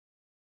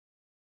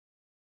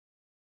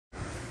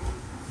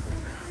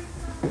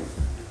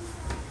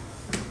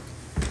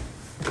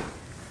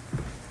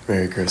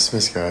Merry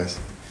Christmas, guys.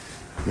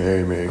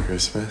 Merry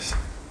Christmas.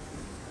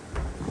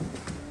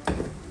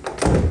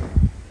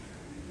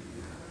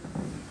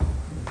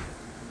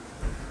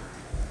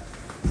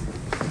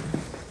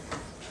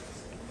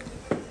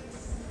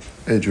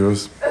 Hey,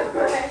 Jules.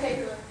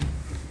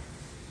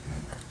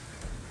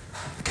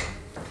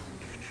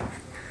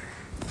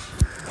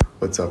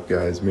 What's up,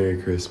 guys?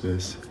 Merry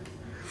Christmas.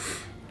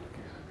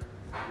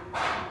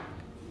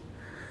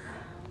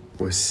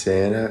 Was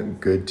Santa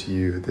good to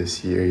you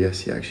this year? Yes,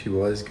 he actually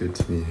was good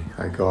to me.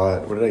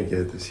 What did I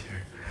get this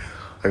year?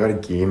 I got a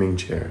gaming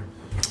chair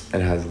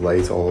and it has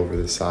lights all over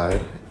the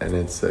side and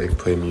it's like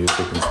play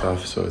music and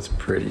stuff, so it's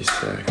pretty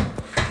sick.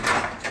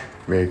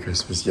 Merry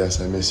Christmas. Yes,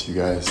 I miss you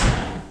guys.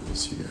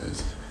 Miss you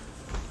guys.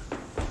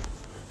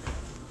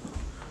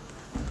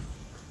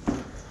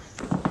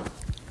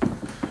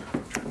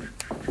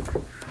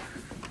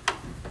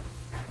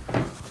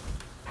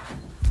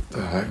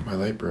 The heck? My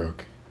light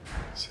broke.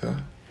 See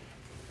that?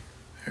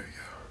 There we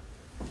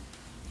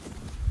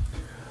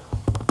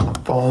go.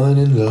 Falling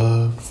in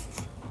love.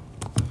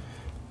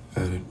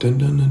 Dun,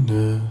 dun, dun,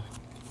 dun.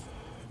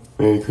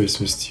 Merry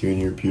Christmas to you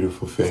and your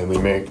beautiful family.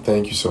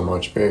 Thank you so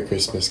much. Merry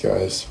Christmas,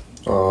 guys.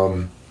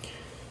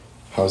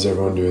 How's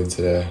everyone doing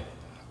today?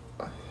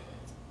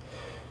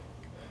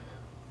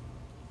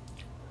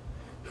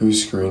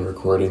 Who's screen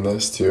recording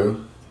this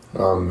too?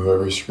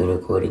 Whoever's screen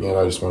recording it,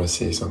 I just want to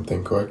say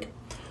something quick.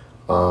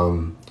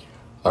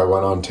 I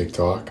went on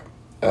TikTok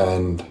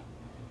and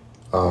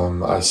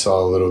I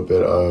saw a little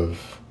bit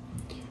of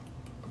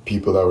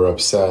people that were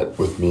upset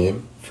with me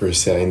for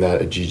saying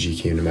that a Gigi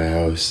came to my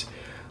house.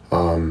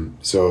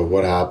 So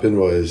what happened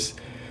was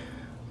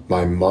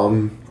my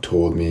mom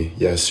told me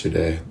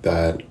yesterday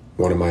that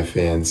one of my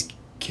fans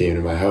came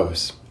to my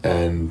house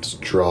and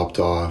dropped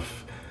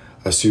off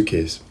a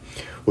suitcase,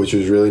 which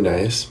was really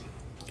nice.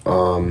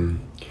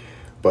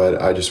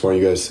 But I just want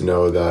you guys to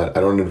know that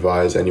I don't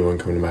advise anyone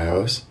coming to my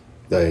house.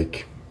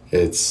 Like,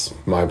 it's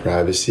my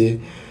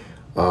privacy.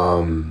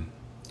 But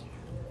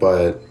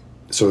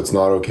so it's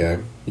not okay.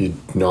 You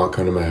not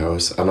come to my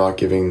house. I'm not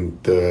giving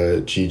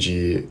the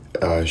Gigi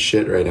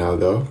shit right now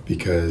though,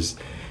 because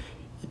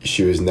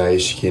she was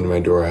nice. She came to my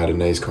door, had a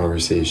nice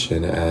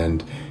conversation,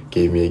 and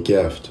gave me a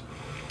gift.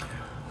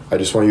 I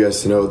just want you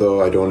guys to know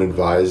though, I don't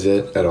advise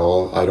it at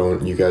all.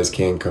 You guys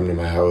can't come to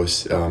my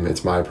house.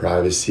 It's my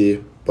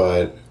privacy.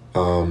 But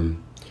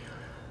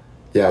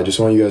yeah, I just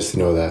want you guys to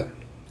know that.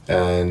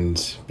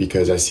 And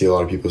because I see a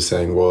lot of people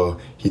saying, well,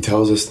 he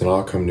tells us to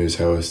not come to his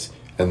house,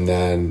 and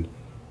then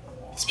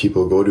these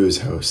people go to his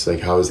house.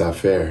 Like, how is that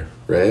fair,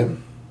 right?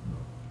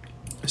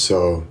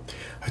 So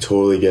I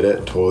totally get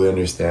it, totally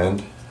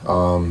understand.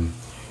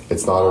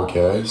 It's not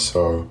okay,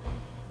 so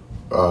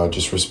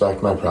just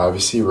respect my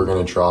privacy. We're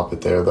gonna drop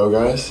it there though,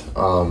 guys.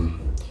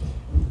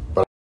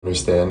 But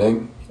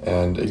understanding,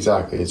 and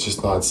exactly, it's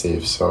just not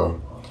safe,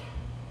 so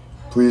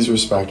please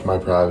respect my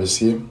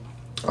privacy.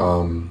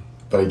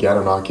 But again,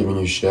 I'm not giving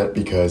you shit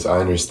because I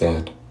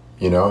understand,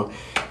 you know?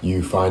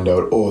 You find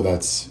out,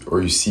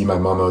 or you see my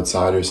mom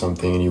outside or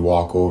something and you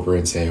walk over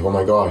and say, oh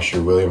my gosh,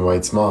 you're William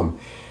White's mom.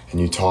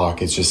 And you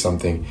talk, it's just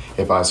something.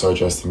 If I saw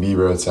Justin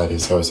Bieber outside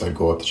his house, I'd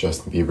go up to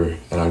Justin Bieber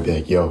and I'd be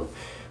like, yo,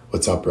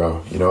 what's up,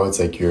 bro? You know, it's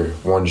like your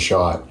one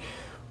shot.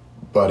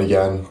 But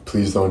again,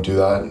 please don't do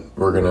that.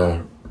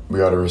 We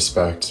gotta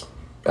respect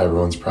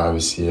everyone's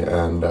privacy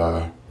and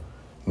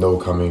no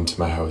coming to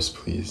my house,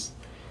 please.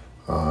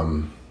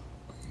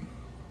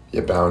 Yeah,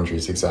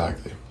 boundaries,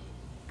 exactly.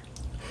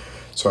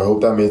 So I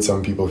hope that made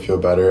some people feel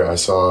better. I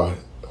saw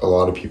a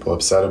lot of people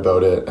upset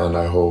about it, and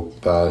I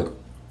hope that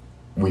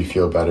we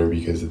feel better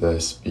because of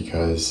this,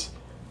 because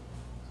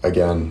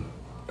again,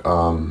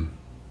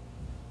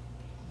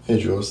 hey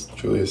Julia's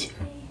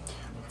here.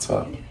 What's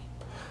up?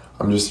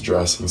 I'm just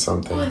addressing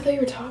something. Oh, I thought you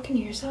were talking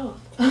to yourself.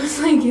 I was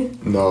like,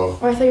 no.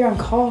 Oh, I thought you were on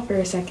call for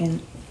a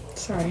second.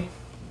 Sorry.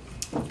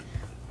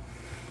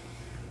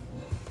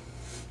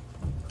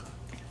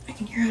 I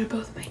can hear out of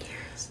both of my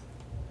ears.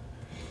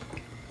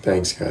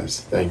 Thanks,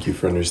 guys. Thank you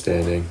for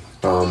understanding.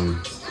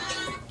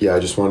 Yeah, I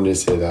just wanted to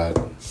say that.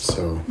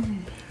 So,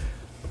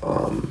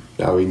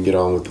 now we can get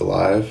on with the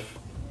live.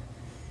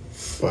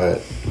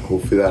 But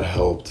hopefully that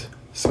helped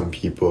some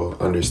people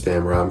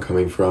understand where I'm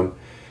coming from.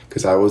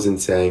 Because I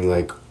wasn't saying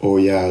like, oh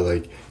yeah,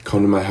 like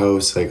come to my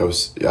house. Like I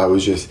was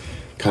just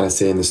kind of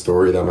saying the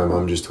story that my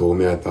mom just told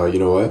me. I thought, you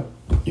know what,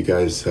 you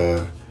guys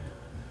want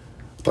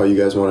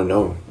to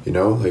know, you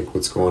know, like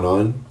what's going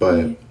on.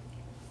 But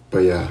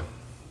yeah,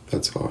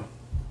 that's all.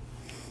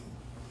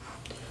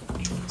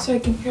 So I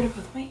can hear out of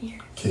both my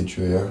ears. Okay,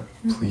 Julia,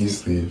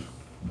 please leave.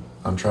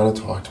 I'm trying to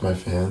talk to my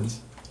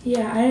fans.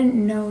 Yeah, I didn't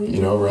know.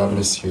 You know, we're having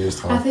a serious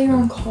talk. I thought you were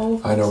on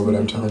call. I know, but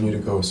I'm telling you to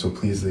go, so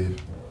please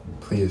leave.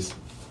 Please.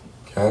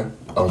 Okay?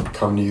 I'll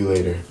come to you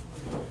later.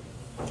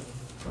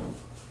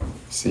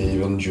 See,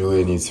 even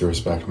Julia needs to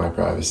respect my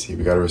privacy.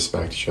 We gotta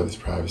respect each other's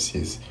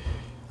privacies.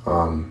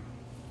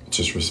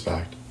 Just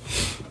respect.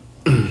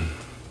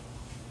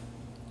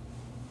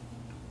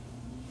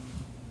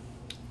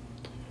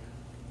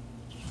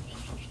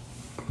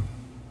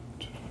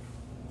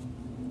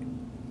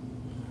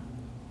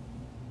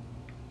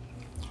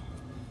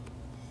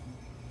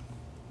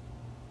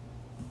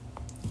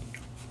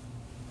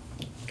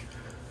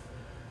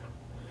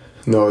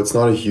 No, it's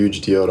not a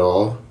huge deal at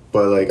all.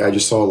 But like, I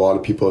just saw a lot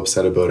of people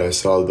upset about it. I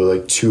saw about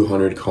like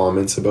 200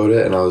 comments about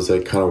it, and I was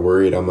like kind of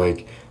worried. I'm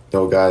like,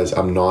 no, guys,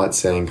 I'm not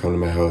saying come to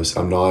my house.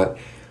 I'm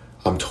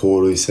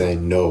totally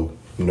saying no,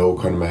 no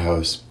come to my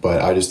house.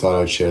 But I just thought I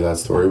would share that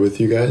story with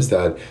you guys,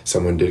 that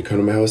someone did come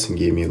to my house and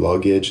gave me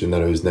luggage, and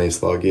that it was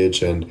nice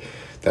luggage, and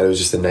that it was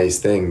just a nice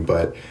thing.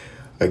 But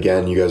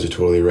again, you guys are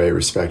totally right.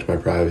 Respect my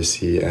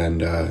privacy, and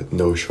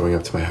no showing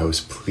up to my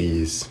house,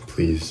 please,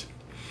 please.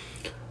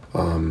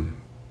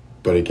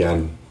 But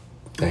again,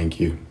 thank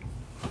you.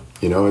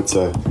 You know, it's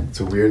a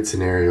weird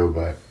scenario,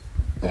 but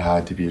it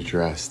had to be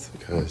addressed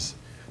because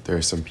there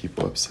are some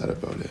people upset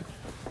about it.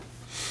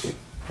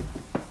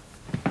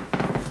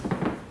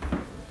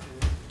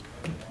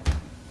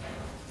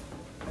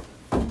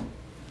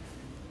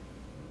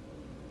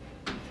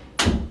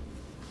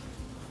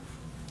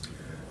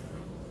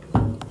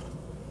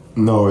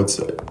 No, it's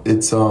you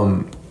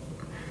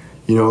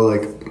know,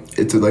 like,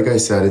 it's like I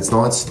said, it's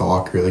not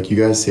stalker. Like, you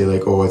guys say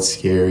like, oh, it's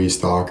scary,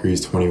 stalker,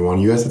 he's 21.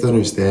 You guys have to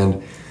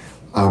understand,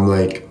 I'm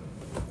like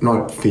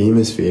not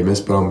famous,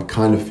 but I'm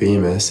kind of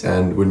famous,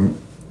 and when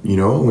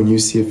you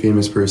see a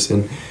famous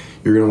person,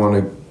 you're gonna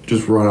want to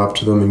just run up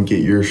to them and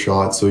get your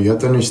shot. So you have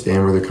to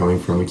understand where they're coming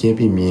from. We can't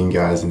be mean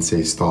guys and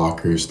say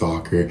stalker,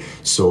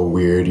 so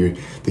weird,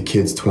 the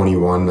kid's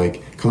 21.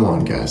 Like, come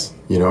on, guys,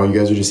 you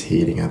guys are just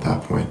hating at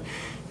that point.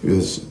 It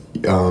was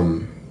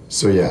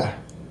so yeah,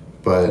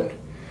 but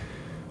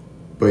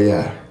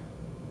yeah,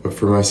 but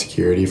for my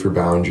security, for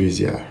boundaries,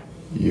 yeah,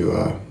 you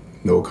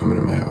no coming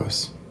to my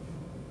house.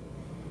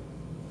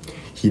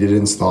 He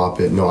didn't stop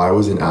it. No, I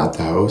wasn't at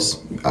the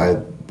house.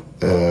 A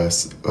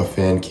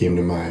fan came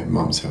to my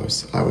mom's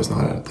house. I was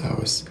not at the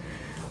house.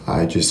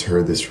 I just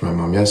heard this from my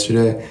mom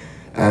yesterday,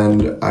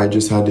 and I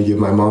just had to give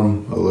my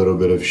mom a little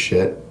bit of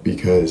shit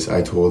because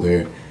I told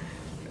her,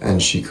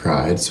 and she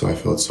cried, so I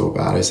felt so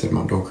bad. I said,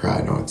 Mom, don't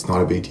cry. No, it's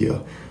not a big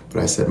deal.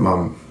 But I said,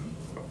 Mom,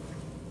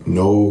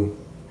 no,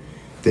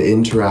 the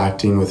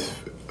interacting with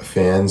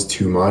fans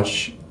too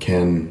much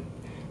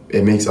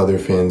it makes other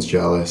fans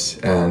jealous,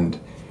 and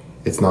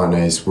it's not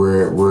nice.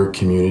 We're a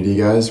community,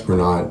 guys. We're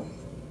not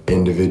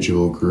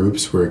individual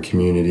groups. We're a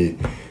community,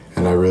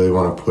 and I really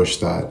want to push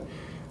that,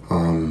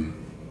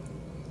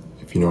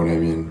 if you know what I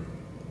mean.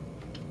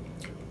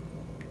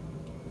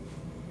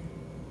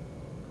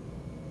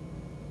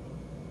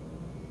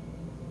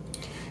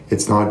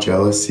 It's not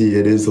jealousy.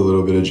 It is a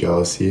little bit of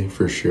jealousy,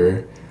 for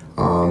sure.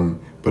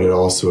 But it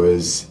also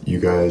is you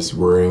guys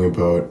worrying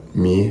about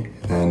me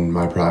and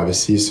my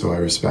privacy, so I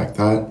respect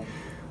that.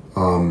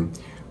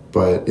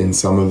 But in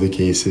some of the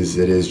cases,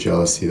 it is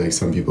jealousy. Like,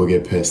 some people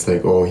get pissed,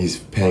 like, oh, he's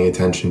paying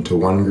attention to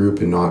one group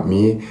and not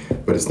me.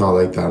 But it's not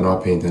like that. I'm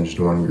not paying attention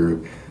to one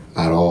group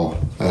at all.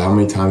 How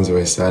many times have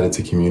I said it's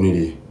a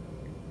community?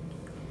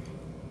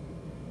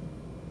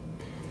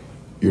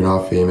 You're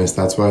not famous.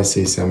 That's why I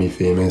say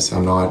semi-famous.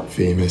 I'm not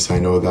famous. I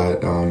know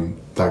that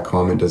that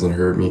comment doesn't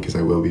hurt me because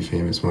I will be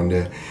famous one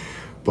day.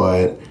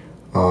 But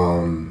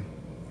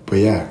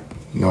yeah,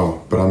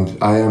 no. But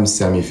I am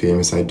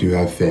semi-famous. I do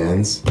have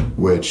fans,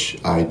 which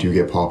I do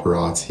get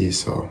paparazzi.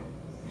 So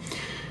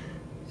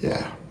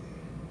yeah.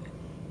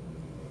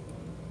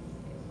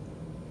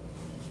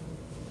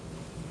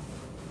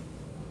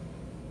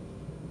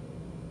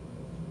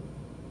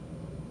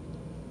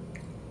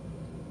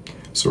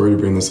 Sorry to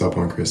bring this up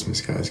on Christmas,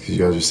 guys, because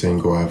you guys are saying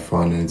go have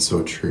fun, and it's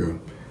so true.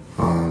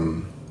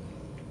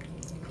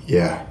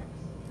 Yeah.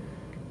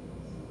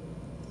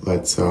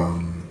 Let's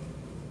have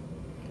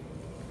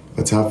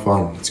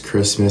fun. It's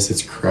Christmas,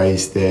 it's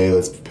Christ Day.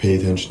 Let's pay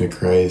attention to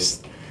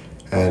Christ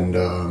and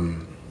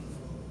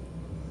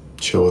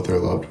chill with our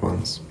loved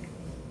ones.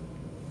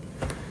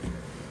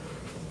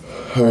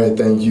 All right,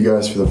 thank you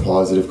guys for the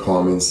positive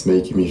comments,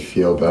 making me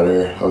feel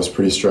better. I was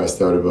pretty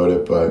stressed out about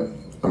it, but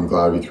I'm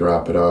glad we could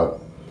wrap it up.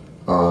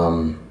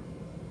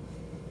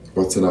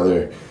 What's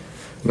another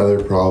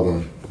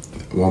problem?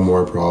 One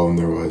more problem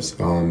there was.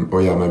 Oh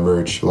yeah, my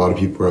merch. A lot of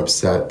people were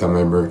upset that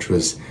my merch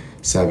was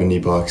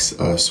 $70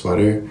 a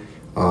sweater.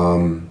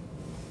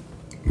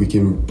 We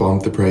can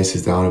bump the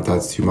prices down if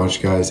that's too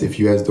much, guys. If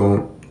you guys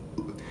don't,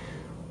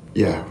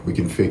 yeah, we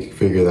can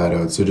figure that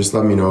out. So just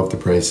let me know if the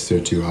prices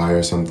are too high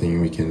or something,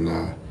 and we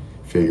can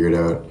figure it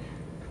out.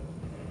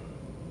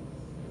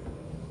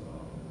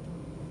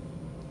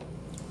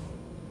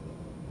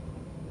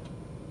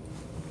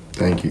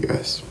 Thank you,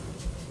 guys.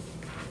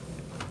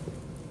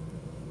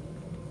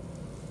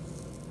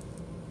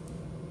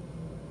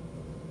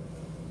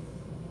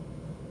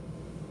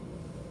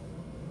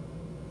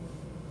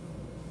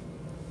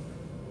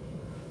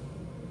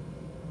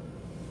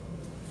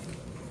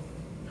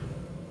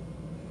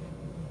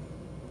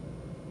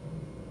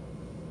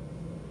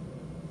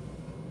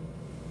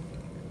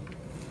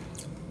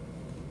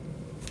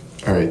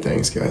 All right,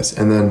 thanks, guys.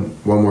 And then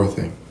one more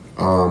thing.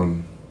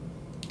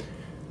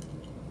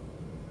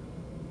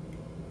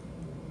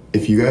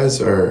 If you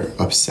guys are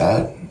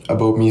upset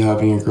about me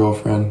having a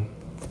girlfriend,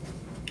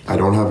 I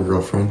don't have a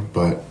girlfriend,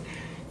 but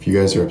if you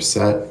guys are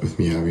upset with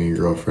me having a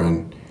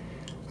girlfriend,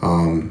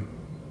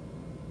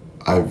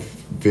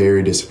 I've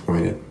very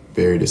disappointed,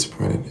 very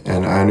disappointed.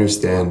 And I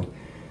understand,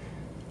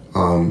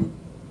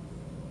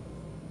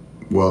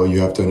 well, you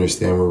have to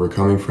understand where we're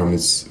coming from.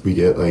 We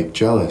get like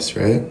jealous,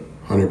 right?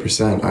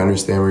 100%. I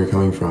understand where you're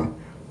coming from.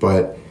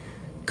 But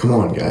come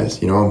on,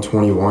 guys. You know, I'm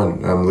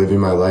 21. I'm living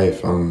my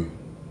life. I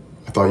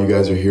thought you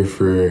guys are here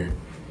for,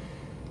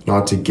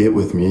 not to get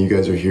with me. You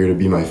guys are here to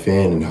be my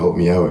fan and help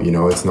me out. You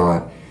know, it's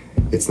not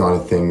a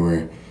thing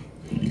where,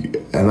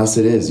 unless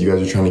it is, you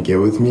guys are trying to get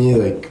with me,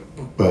 like,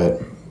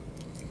 but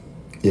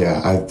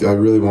yeah, I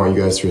really want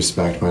you guys to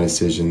respect my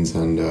decisions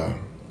and,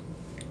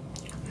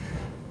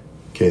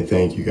 okay,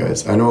 thank you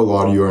guys. I know a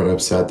lot of you aren't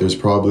upset. There's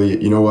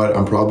probably, you know what,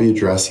 I'm probably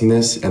addressing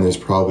this and there's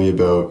probably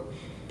about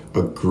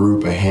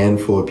a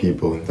handful of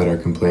people that are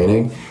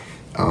complaining.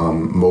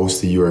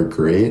 Most of you are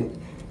great,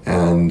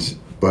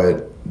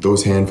 but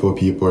those handful of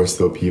people are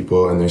still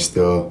people and they're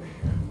still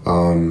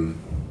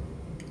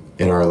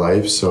in our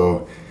life,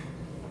 so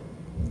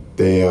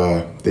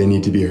they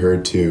need to be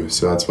heard too.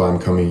 So that's why I'm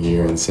coming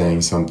here and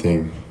saying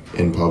something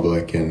in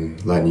public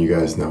and letting you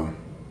guys know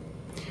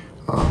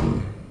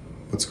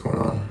what's going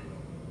on.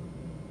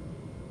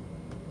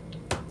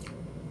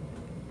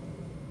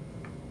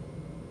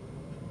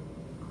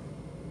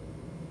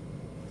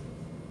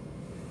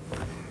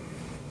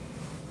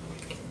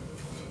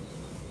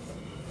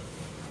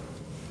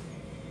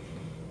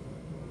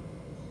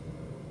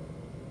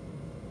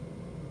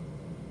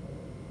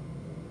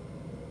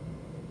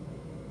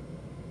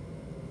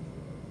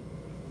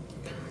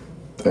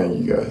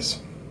 Thank you guys.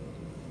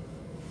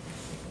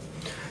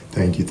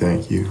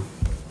 Thank you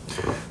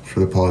for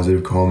the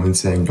positive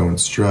comments saying don't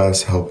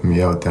stress, helping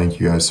me out. Thank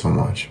you guys so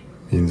much.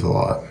 It means a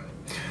lot.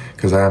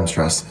 Because I am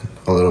stressing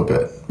a little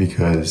bit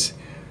because,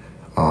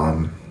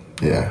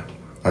 yeah,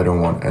 I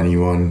don't want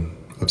anyone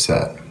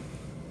upset.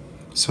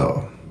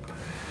 So,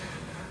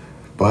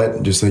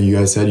 but just like you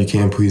guys said, you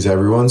can't please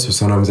everyone. So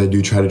sometimes I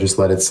do try to just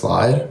let it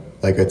slide.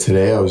 Like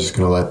today, I was just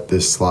gonna let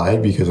this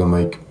slide because I'm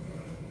like,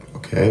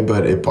 okay,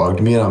 but it bugged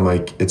me and I'm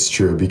like, it's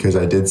true because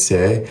I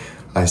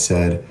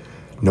said,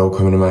 no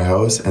coming to my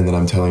house, and then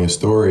I'm telling a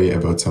story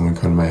about someone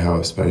coming to my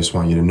house, but I just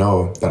want you to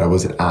know that I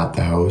wasn't at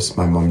the house.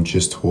 My mom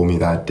just told me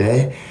that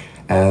day,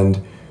 and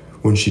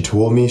when she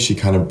told me, she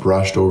kind of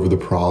brushed over the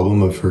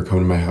problem of her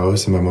coming to my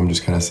house, and my mom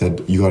just kind of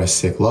said, you got a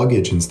sick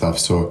luggage and stuff,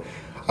 so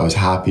I was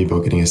happy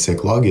about getting a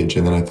sick luggage,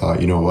 and then I thought,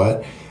 you know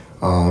what,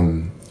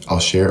 I'll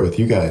share it with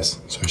you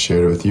guys. So I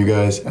shared it with you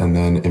guys, and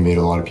then it made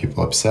a lot of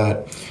people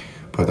upset,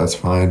 but that's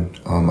fine.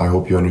 I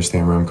hope you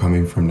understand where I'm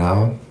coming from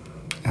now,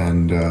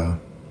 and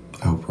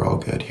I hope we're all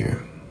good here.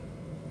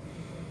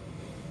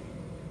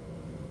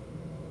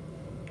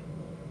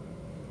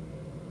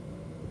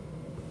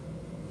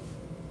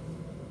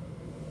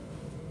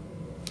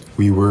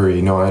 We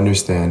worry, no, I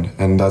understand,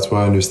 and that's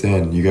why I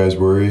understand. You guys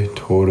worry,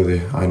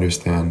 totally, I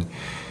understand.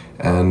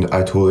 And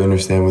I totally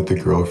understand with the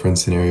girlfriend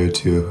scenario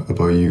too,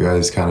 about you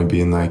guys kind of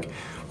being like,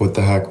 what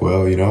the heck,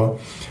 Will, you know?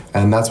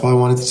 And that's why I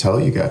wanted to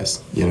tell you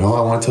guys, you know?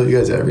 I want to tell you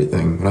guys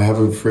everything. When I have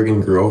a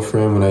friggin'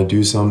 girlfriend, when I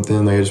do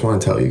something, like I just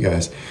want to tell you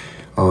guys.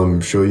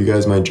 Show you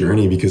guys my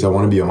journey because I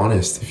want to be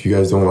honest. If you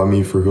guys don't love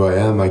me for who I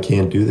am, I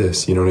can't do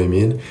this, you know what I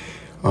mean?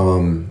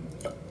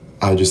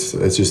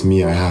 It's just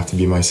me. I have to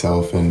be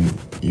myself, and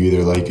you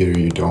either like it or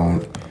you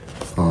don't.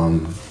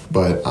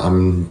 But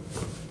I'm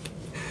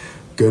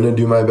gonna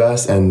do my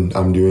best, and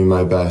I'm doing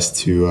my best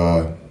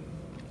to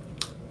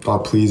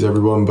not please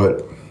everyone,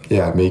 but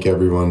yeah, make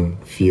everyone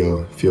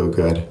feel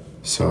good.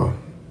 So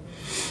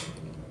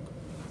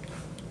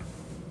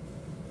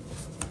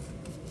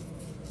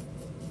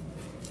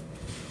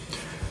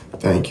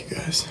thank you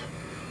guys.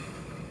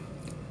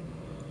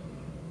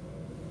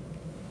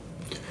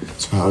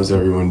 So how's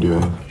everyone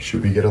doing?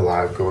 Should we get a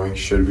live going?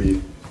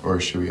 Or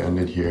should we end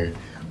it here?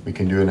 We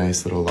can do a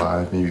nice little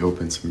live, maybe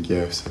open some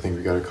gifts. I think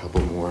we got a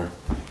couple more.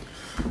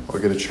 I'll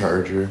get a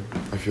charger.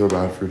 I feel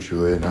bad for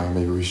Julia now.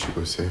 Maybe we should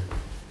go say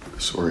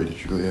sorry to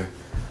Julia.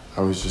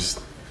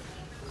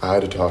 I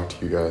had to talk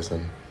to you guys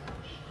and...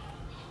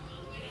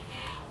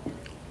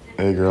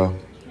 Hey girl.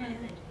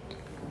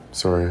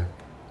 Sorry.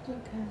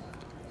 Okay.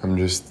 I'm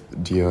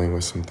just dealing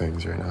with some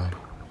things right now.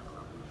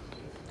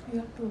 You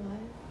have to live?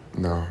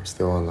 No, I'm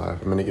still on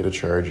live. I'm gonna get a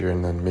charger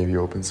and then maybe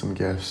open some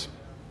gifts.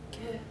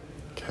 Okay.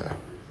 Okay.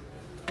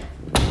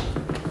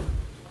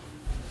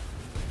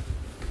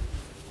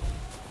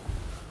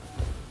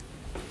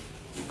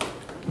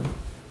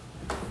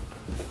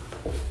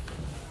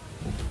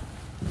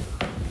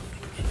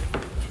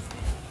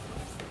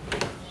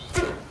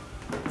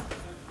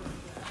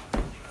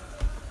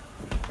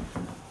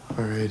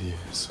 Alrighty,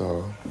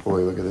 so,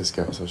 boy, look at this,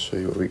 guys. I'll show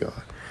you what we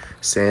got.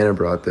 Santa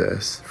brought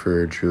this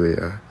for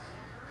Julia.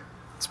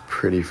 It's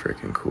pretty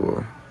freaking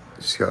cool.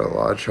 She's got a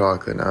lot of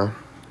chocolate now.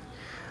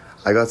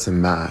 I got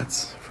some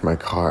mats for my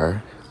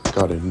car. I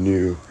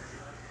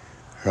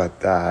got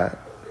that.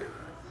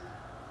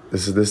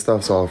 This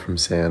stuff's all from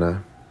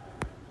Santa.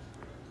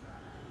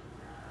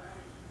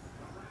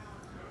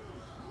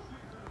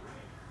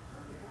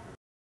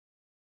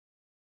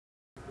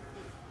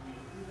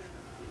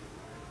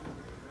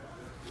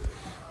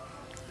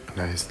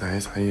 Nice.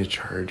 I need a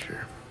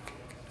charger.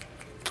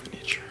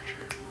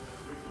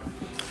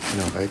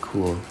 No, very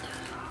cool.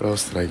 What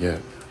else did I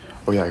get?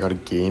 Oh yeah, I got a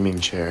gaming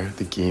chair.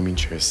 The gaming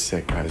chair is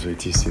sick, guys. Wait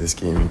till you see this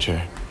gaming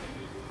chair.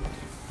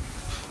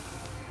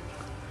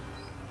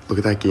 Look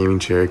at that gaming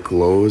chair. It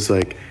glows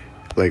like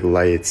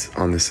lights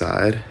on the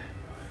side.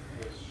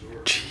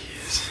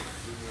 Jeez.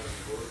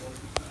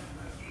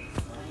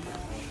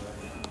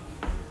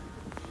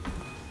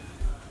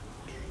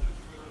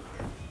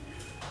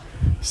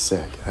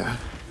 Sick, huh?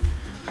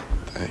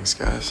 Thanks,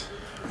 guys.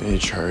 I need a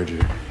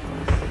charger.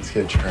 Let's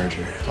get a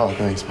charger. Oh,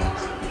 thanks, Mom.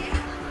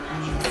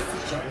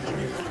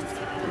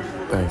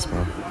 Thanks,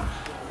 Mom.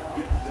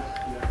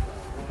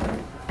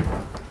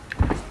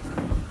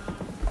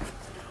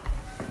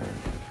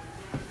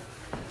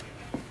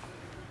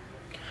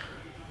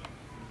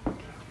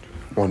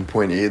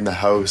 $1.8 in the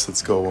house.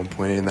 Let's go.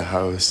 1.8 in the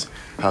house.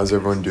 How's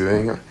everyone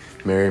doing?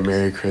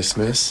 Merry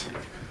Christmas.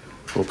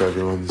 Hope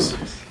everyone's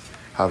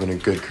having a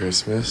good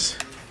Christmas.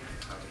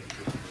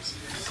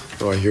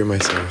 Oh, I hear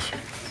myself.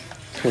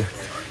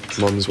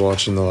 Mom's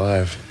watching the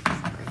live.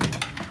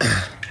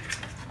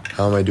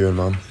 How am I doing,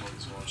 Mom?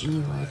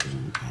 You are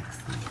doing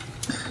excellent.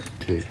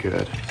 Okay,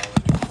 good.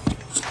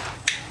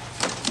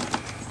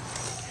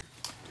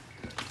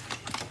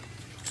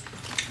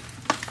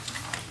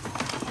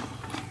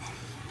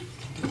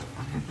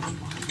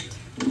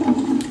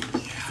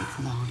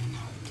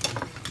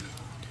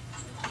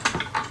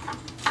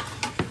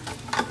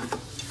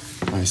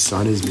 My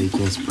son is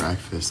making us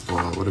breakfast.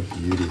 Wow, what a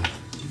beauty.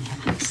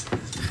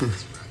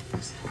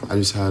 I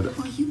just had...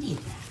 Oh, you need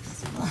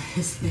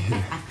breakfast.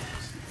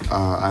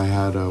 I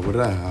had, what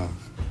did I have?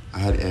 I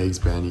had eggs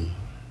Benny.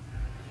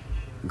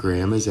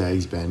 Grandma's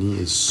eggs Benny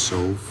is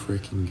so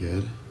freaking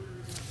good.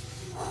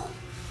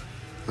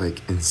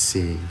 Like,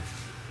 insane.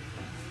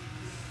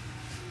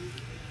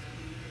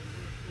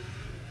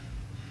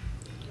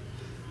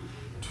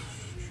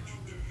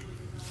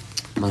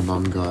 My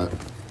mom got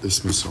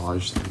this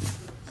massage thing.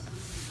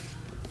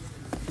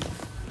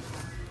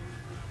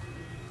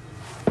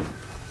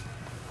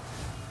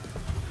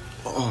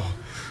 Oh,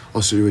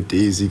 I'll show you what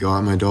Daisy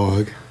got, my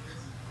dog.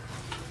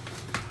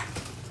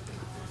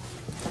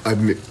 I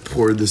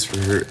poured this for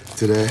her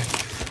today.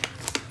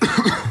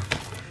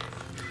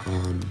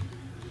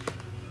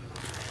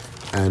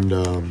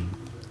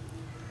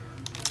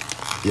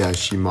 Yeah,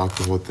 she mocked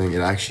the whole thing. It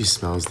actually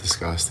smells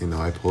disgusting though.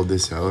 I pulled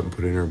this out and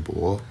put it in her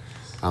bowl.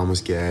 I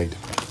almost gagged.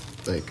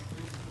 Like,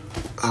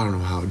 I don't know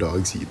how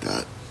dogs eat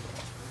that.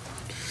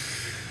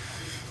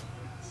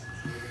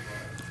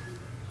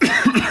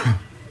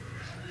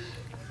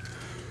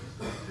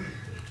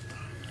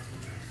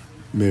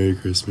 Merry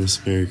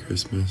Christmas, Merry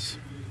Christmas.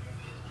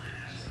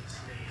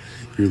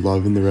 You're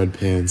loving the red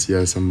pants.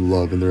 Yes, I'm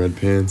loving the red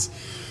pants.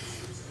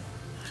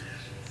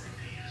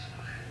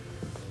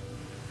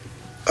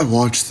 I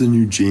watched the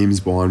new James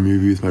Bond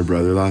movie with my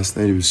brother last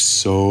night. It was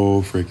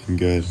so freaking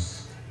good.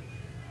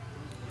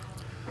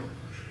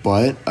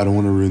 But I don't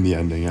want to ruin the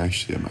ending.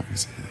 Actually, I'm not going to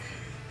say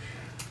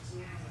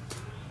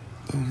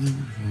that.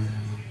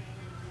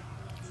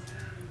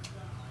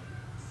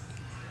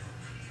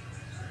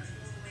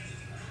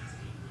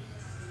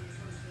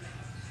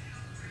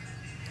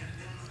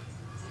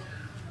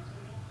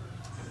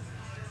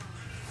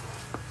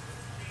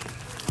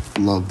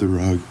 Love the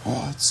rug.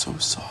 Oh, it's so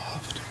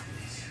soft.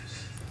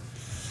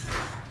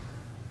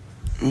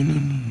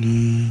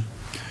 Did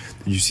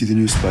you see the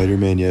new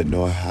Spider-Man yet?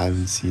 No, I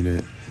haven't seen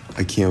it.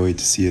 I can't wait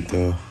to see it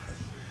though.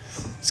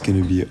 It's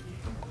gonna be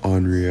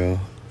unreal.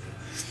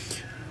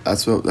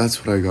 That's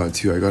what I got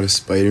too. I got a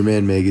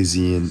Spider-Man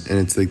magazine and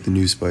it's like the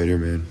new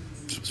Spider-Man.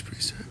 So it's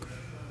pretty sick.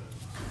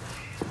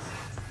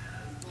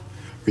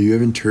 Are you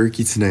having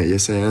turkey tonight?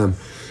 Yes, I am.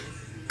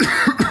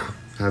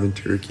 Having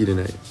turkey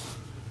tonight.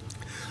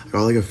 I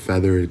got like a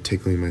feather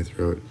tickling my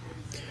throat.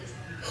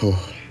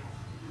 Oh.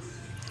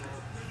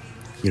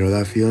 You know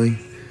that feeling?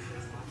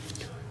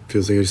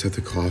 Feels like I just have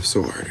to cough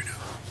so hard right now.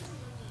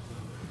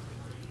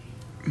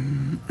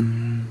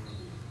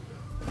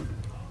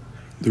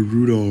 The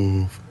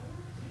Rudolph.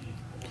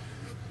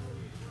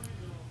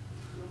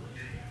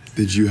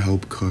 Did you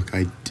help cook?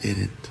 I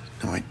didn't.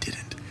 No, I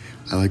didn't.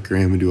 I let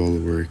Grandma do all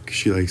the work.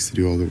 She likes to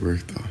do all the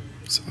work though.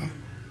 So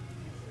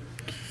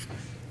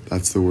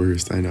that's the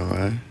worst, I know,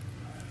 eh?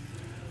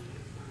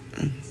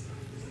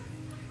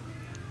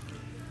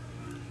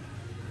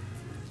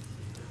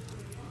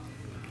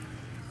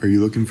 Are you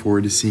looking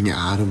forward to seeing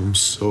Adam? I'm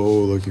so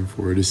looking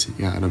forward to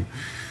seeing Adam.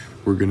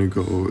 We're gonna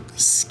go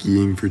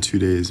skiing for 2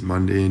 days,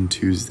 Monday and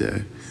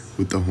Tuesday,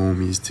 with the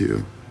homies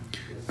too.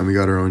 And we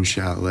got our own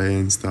chalet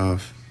and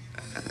stuff.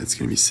 It's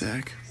gonna be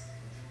sick.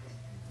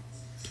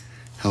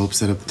 Help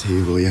set up the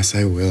table. Yes,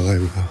 I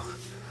will.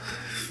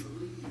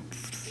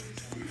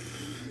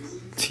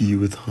 Tea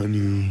with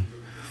honey.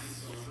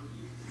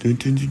 Dun,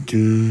 dun, dun,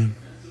 dun.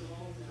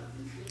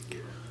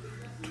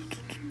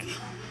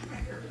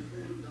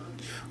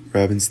 We're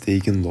having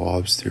steak and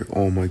lobster.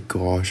 Oh my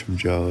gosh, I'm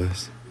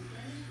jealous.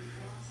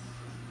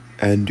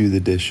 And do the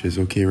dishes.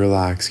 Okay,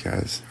 relax,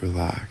 guys.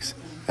 Relax.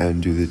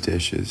 And do the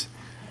dishes.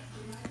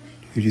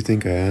 Who do you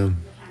think I am?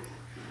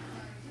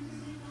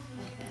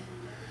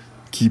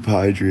 Keep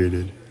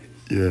hydrated.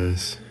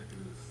 Yes.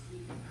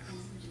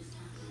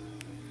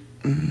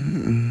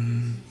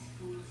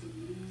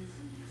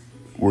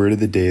 Word of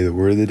the day. The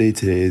word of the day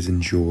today is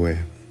enjoy.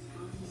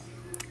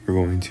 We're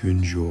going to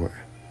enjoy.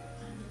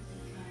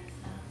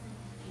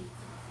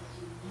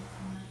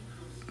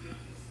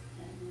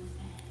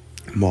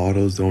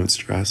 Models don't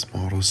stress.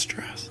 Models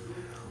stress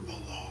a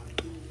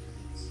lot.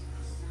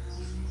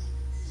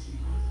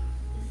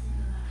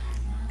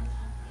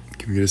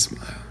 Can we get a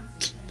smile?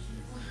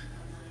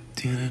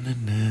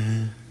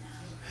 Da-na-na-na.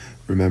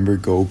 Remember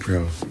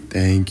GoPro.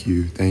 Thank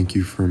you. Thank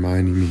you for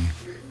reminding me.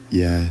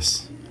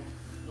 Yes.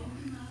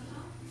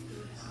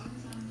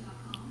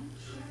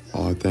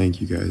 Oh,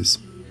 thank you guys.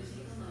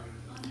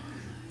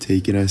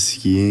 Taking us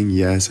skiing.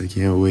 Yes, I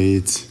can't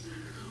wait.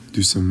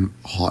 Do some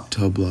hot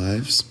tub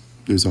lives.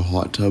 There's a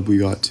hot tub we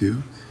got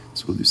too.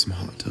 So we'll do some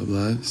hot tub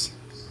lives.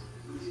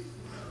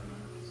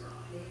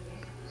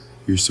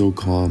 You're so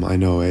calm. I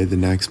know, eh? The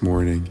next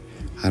morning.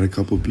 Had a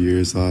couple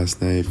beers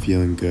last night,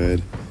 feeling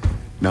good.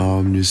 Now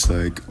I'm just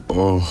like,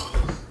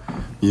 oh.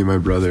 Me and my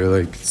brother,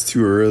 like, it's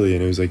too early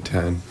and it was like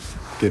 10.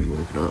 Getting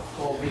woken up.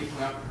 Oh,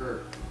 waking up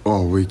hurt.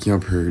 Oh, waking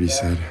up hurt, he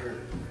said.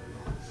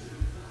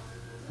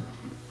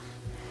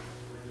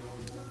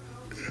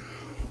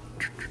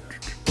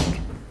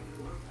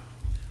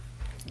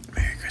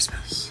 Merry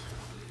Christmas.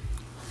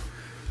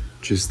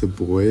 Just the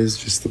boys,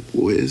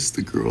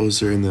 The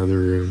girls are in the other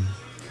room.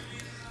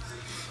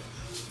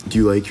 Do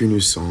you like your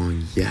new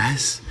song?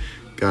 Yes.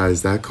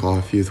 Guys, that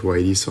Coffee with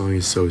Whitey song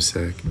is so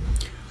sick.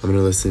 I'm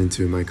gonna listen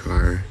to it in my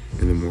car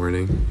in the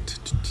morning.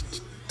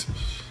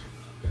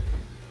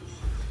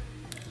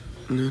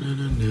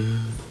 No.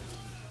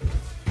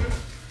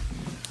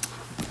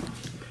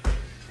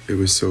 It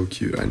was so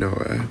cute, I know,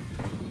 eh?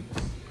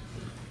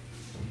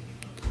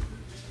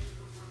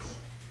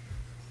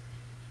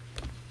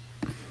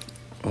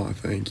 Oh,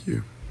 thank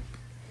you.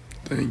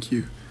 Thank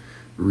you.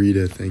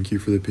 Rita, thank you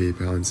for the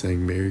PayPal and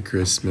saying Merry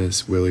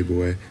Christmas, Willy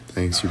Boy.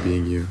 Thanks for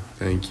being you.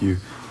 Thank you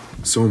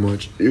so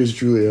much. Here's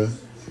Julia.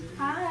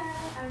 Hi.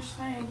 I was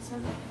trying to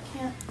I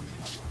can't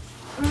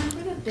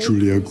remember the big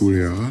Julia pieces.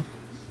 Gulia.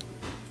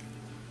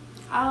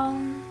 I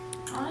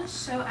want to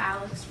show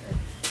Alex.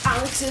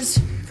 Alex's,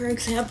 for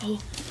example.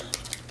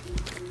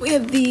 We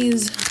have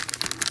these.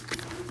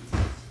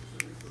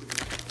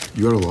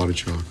 You got a lot of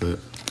chocolate.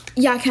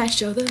 Yeah, can I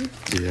show them?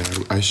 Yeah,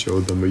 I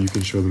showed them, but you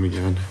can show them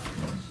again.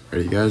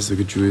 Ready, guys? Look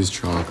at Julia's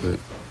chocolate.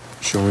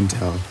 Show and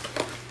tell.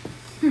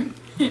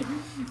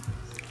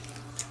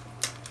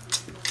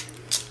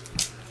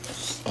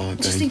 Oh,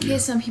 Just thank in you.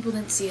 case some people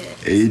didn't see it.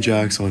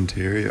 Ajax,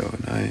 Ontario.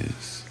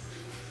 Nice.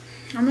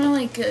 I'm gonna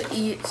like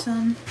eat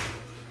some.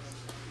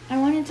 I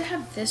wanted to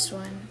have this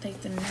one,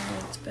 like the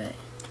nerds, but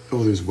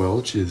Oh, there's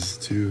Welch's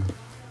too.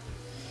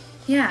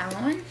 yeah, I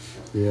want one.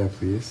 Yeah,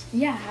 please.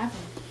 Yeah, I have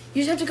one.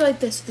 You just have to go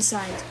like this to the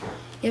sides.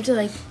 You have to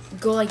like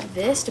go like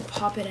this to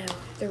pop it out.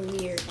 They're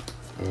weird.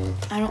 Oh.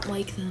 I don't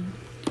like them.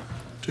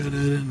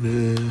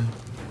 Da-da-da-da.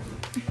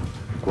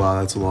 Wow,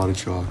 that's a lot of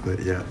chocolate.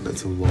 Yeah,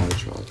 that's a lot of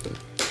chocolate.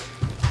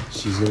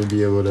 She's gonna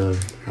be able to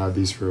have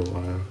these for a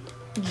while.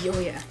 Yo,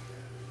 yeah.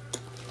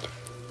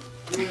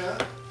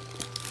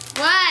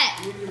 What?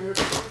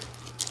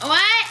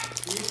 What?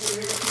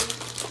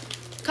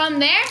 Come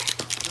there?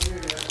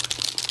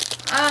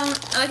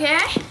 Okay.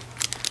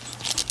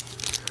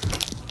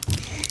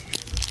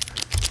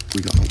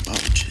 We got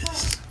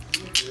Welch's.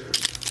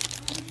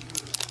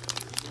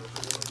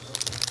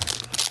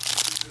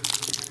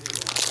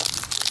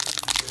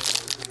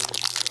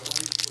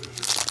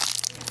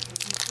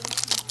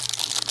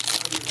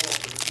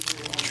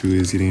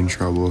 Julia's getting in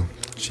trouble.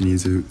 She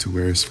needs to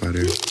wear a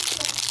sweater.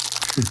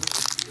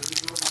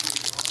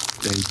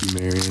 Thank you,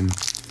 Marion,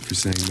 for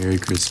saying Merry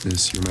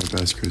Christmas. You're my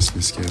best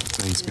Christmas gift.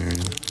 Thanks,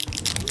 Marion.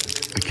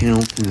 I can't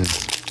open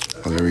this.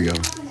 Oh, there we go.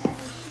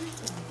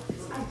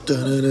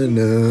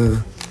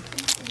 Da-da-da-da.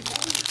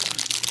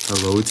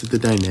 Hello to the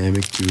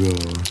dynamic duo.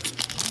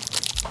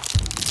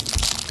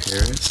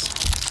 Paris?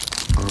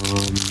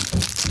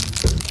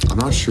 I'm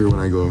not sure when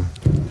I go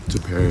to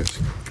Paris,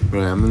 but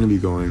I am going to be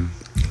going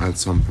at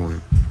some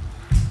point.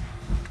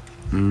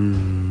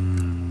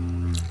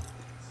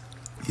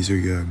 These are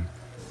good.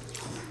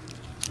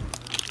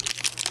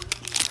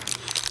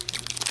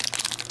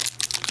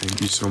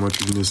 Thank you so much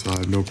for doing this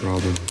live, no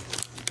problem.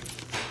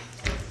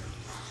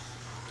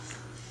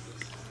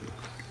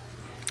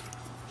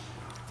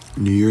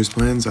 New Year's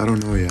plans? I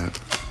don't know yet.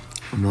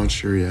 I'm not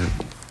sure yet.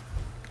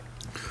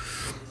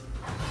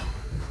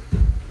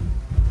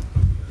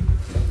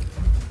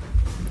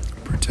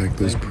 Protect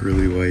those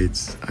pearly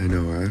whites. I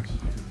know, eh?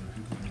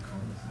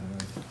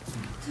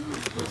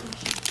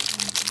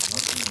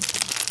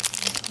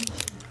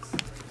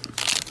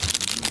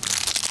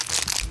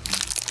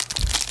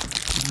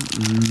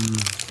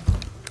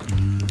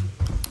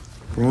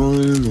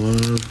 Falling in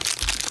love.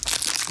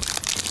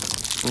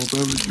 Hope I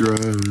was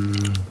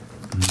driving.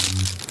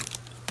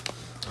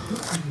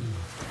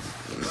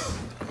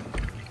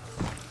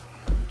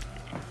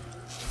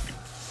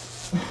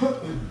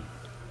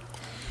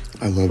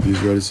 I love these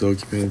red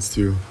silky pants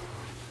too.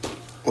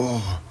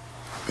 Oh,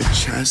 my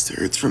chest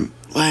hurts from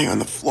laying on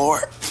the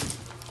floor.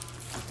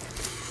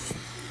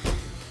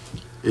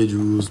 Hey,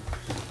 Jules.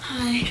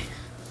 Hi.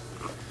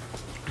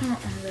 I want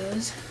one of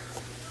those.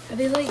 Are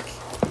they like...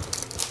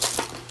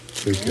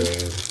 They're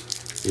good.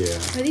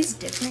 Yeah. Are these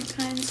different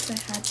kinds? 'Cause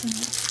I had some...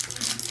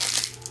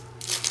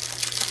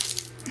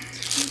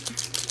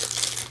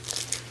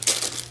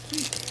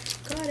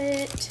 Got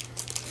it.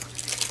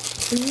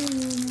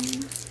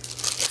 Boom.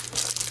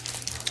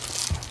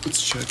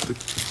 Let's check the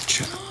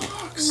chat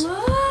box.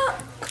 Look!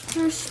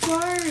 There's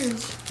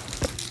stars.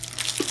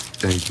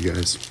 Thank you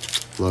guys.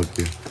 Love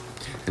you.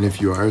 And if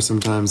you are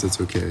sometimes, that's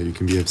okay. You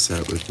can be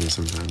upset with me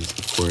sometimes,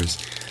 of course.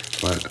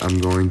 But I'm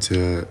going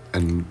to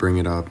bring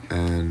it up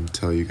and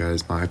tell you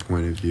guys my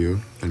point of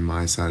view and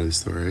my side of the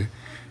story.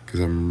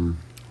 Because I'm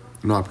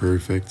not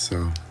perfect,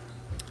 so...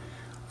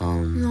 No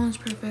one's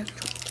perfect.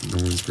 No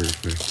one's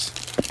perfect.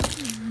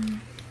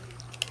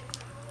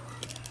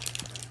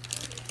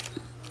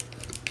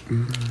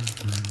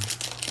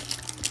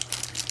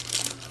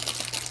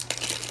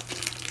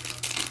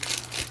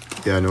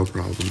 Yeah, no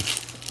problem.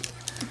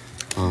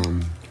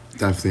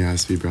 Definitely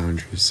has to be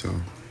boundaries,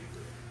 so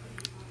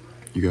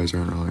you guys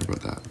aren't wrong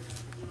about that.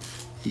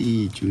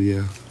 Hey,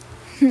 Julia.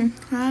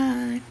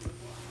 Hi.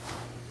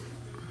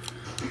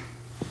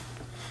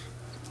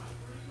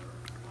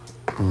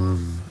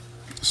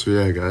 So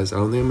yeah, guys, I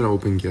don't think I'm gonna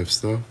open gifts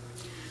though.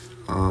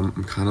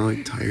 I'm kind of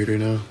like tired right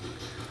now.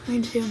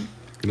 Me too. I'm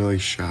gonna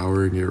like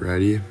shower and get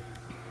ready.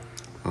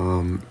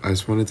 I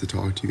just wanted to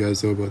talk to you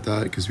guys though about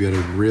that because we had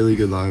a really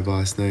good live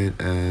last night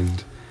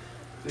and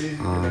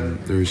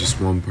there was just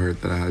one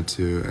part that I had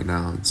to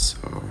announce.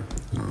 So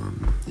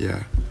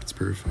yeah, it's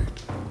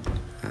perfect.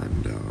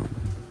 And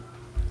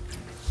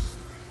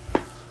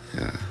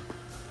yeah.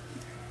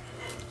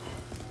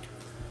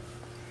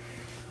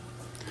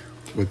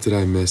 What did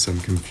I miss? I'm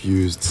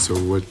confused. So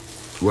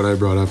what I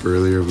brought up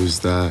earlier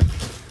was that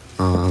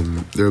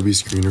there will be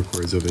screen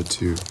records of it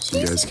too, so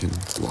you guys can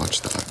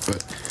watch that.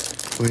 But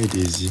oh, hey,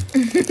 Daisy.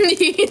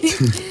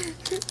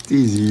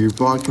 Daisy, you're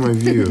blocking my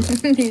view.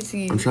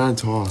 Daisy. I'm trying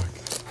to talk.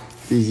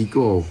 Daisy,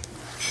 go.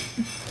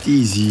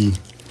 Daisy.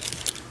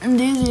 I'm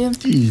Daisy.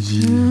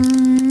 Daisy.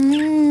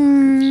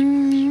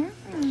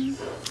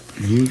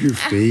 Move your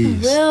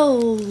face.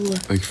 Will.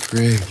 Like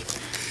frick.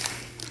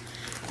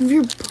 Move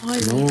your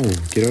body. No,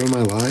 get out of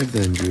my live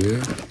then,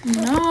 Julia.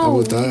 No. How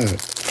about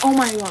that? Oh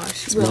my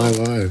gosh. It's Will. my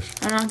live.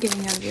 I'm not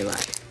getting out of your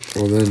life.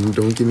 Well then,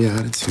 don't give me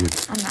attitude.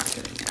 I'm not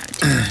giving you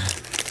attitude.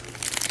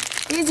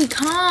 Daisy,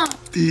 come.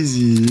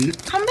 Daisy.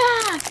 Come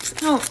back.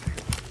 Oh.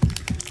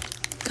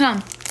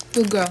 Come.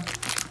 Good girl.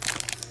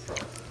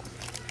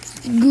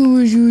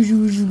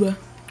 Good.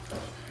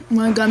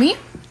 Want a gummy?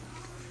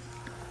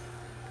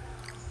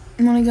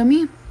 You want a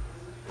gummy?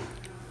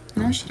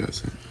 No, she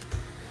doesn't.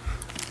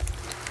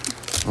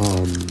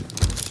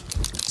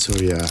 So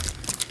yeah.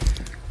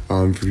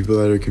 For people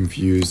that are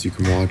confused, you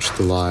can watch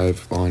the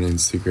live on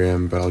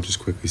Instagram, but I'll just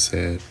quickly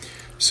say it.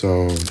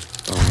 So,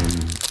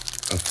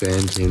 a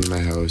fan came to my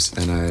house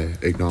and I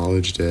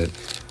acknowledged it,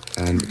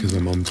 and because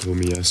my mom told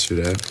me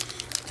yesterday,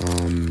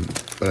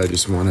 but I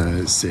just want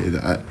to say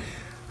that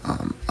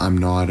I'm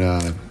not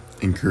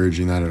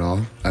encouraging that at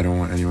all. I don't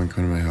want anyone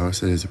coming to my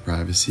house. It is a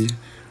privacy.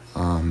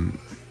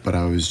 But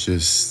I was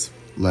just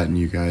letting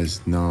you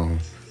guys know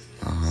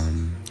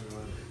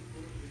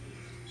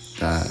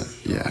that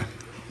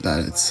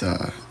it's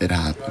it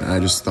happened. And I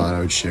just thought I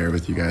would share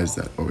with you guys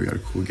that we got a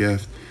cool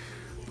gift.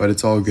 But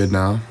it's all good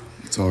now.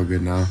 It's all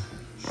good now.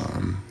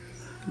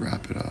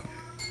 Wrap it up.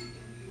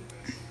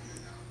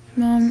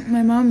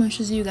 My mom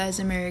wishes you guys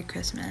a Merry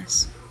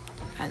Christmas,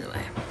 by the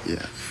way.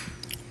 Yeah.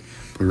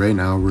 But right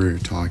now we're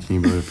talking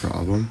about a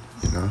problem,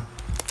 you know?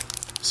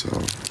 So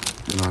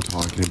we're not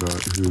talking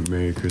about who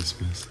Merry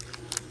Christmas.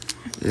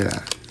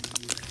 Yeah.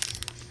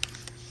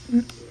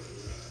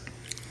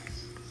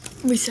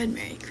 We said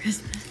Merry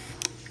Christmas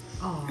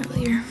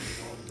earlier.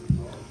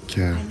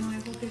 Okay.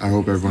 I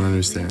hope everyone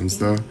understands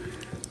though.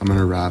 I'm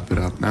gonna wrap it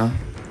up now.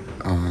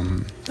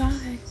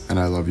 Bye. And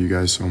I love you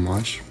guys so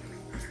much.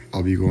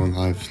 I'll be going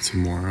live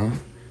tomorrow.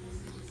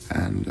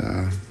 And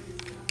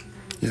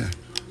yeah.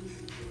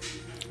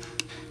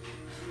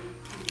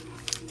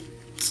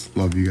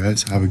 Love you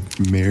guys. Have a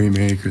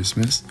Merry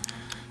Christmas.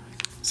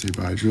 Say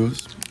bye,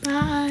 Jules.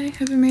 Bye.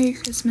 Have a Merry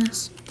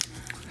Christmas.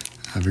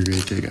 Have a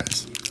great day,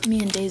 guys. Me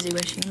and Daisy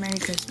wish you a Merry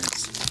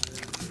Christmas.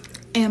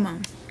 And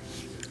Mom.